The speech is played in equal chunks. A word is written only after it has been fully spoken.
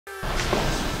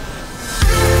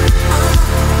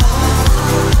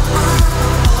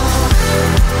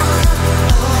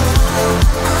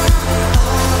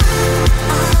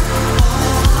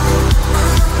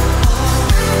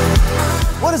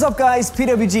What is up guys,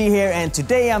 PWG here, and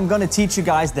today I'm gonna teach you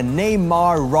guys the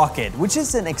Neymar Rocket, which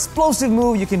is an explosive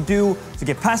move you can do to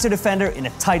get past your defender in a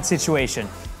tight situation.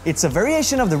 It's a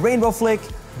variation of the rainbow flick,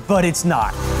 but it's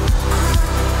not.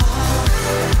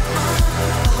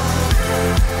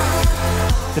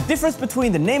 The difference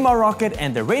between the Neymar Rocket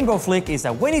and the rainbow flick is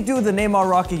that when you do the Neymar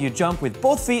Rocket, you jump with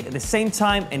both feet at the same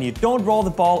time and you don't roll the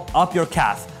ball up your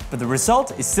calf, but the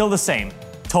result is still the same: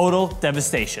 total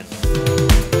devastation.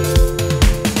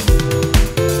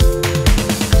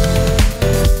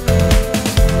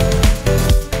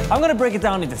 I'm gonna break it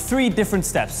down into 3 different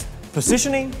steps: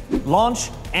 positioning,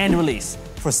 launch, and release.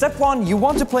 For step 1, you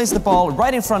want to place the ball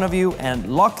right in front of you and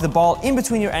lock the ball in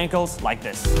between your ankles like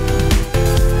this.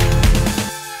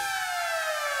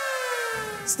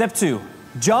 Step 2,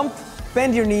 jump,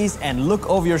 bend your knees, and look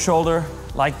over your shoulder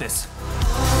like this.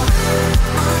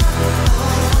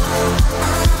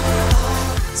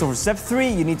 So for step 3,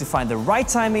 you need to find the right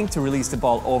timing to release the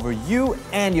ball over you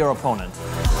and your opponent.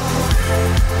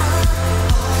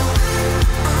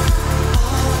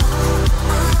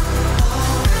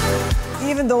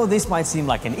 Even though this might seem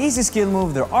like an easy skill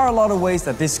move, there are a lot of ways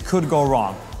that this could go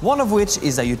wrong. One of which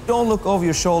is that you don't look over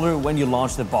your shoulder when you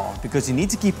launch the ball, because you need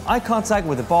to keep eye contact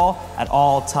with the ball at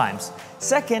all times.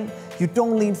 Second, you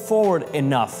don't lean forward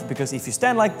enough, because if you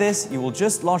stand like this, you will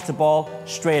just launch the ball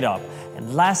straight up.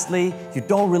 And lastly, you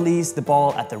don't release the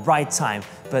ball at the right time.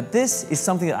 But this is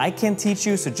something that I can teach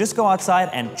you, so just go outside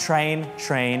and train,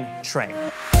 train, train.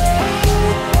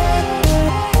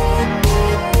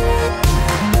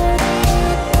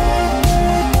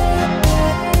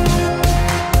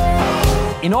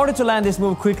 In order to land this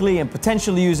move quickly and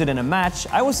potentially use it in a match,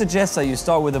 I would suggest that you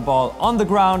start with the ball on the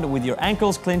ground with your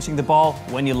ankles clinching the ball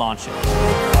when you launch it.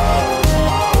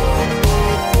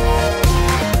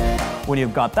 When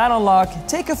you've got that on lock,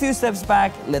 take a few steps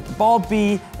back, let the ball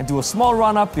be, and do a small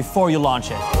run-up before you launch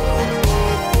it.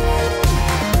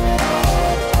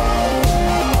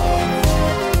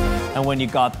 And when you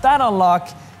got that on lock,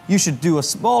 you should do a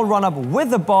small run-up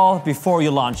with the ball before you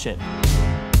launch it.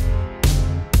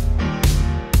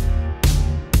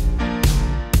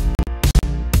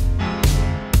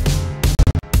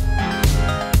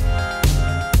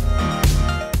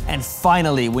 And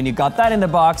finally, when you got that in the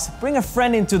box, bring a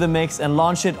friend into the mix and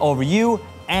launch it over you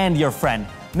and your friend.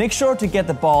 Make sure to get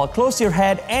the ball close to your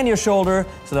head and your shoulder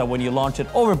so that when you launch it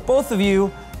over both of you,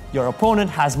 your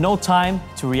opponent has no time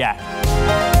to react.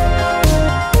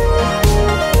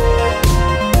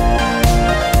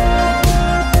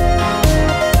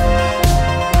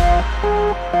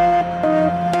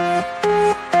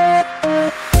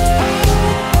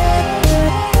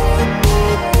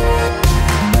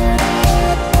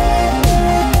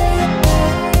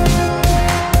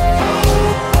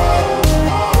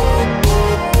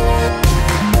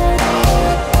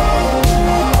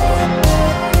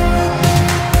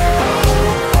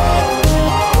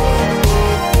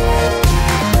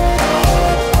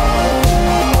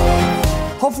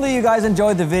 Hopefully you guys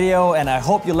enjoyed the video, and I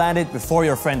hope you land it before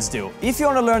your friends do. If you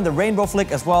want to learn the rainbow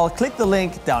flick as well, click the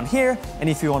link down here. And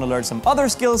if you want to learn some other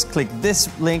skills, click this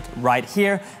link right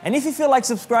here. And if you feel like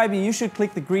subscribing, you should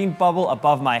click the green bubble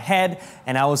above my head.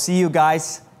 And I will see you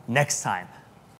guys next time.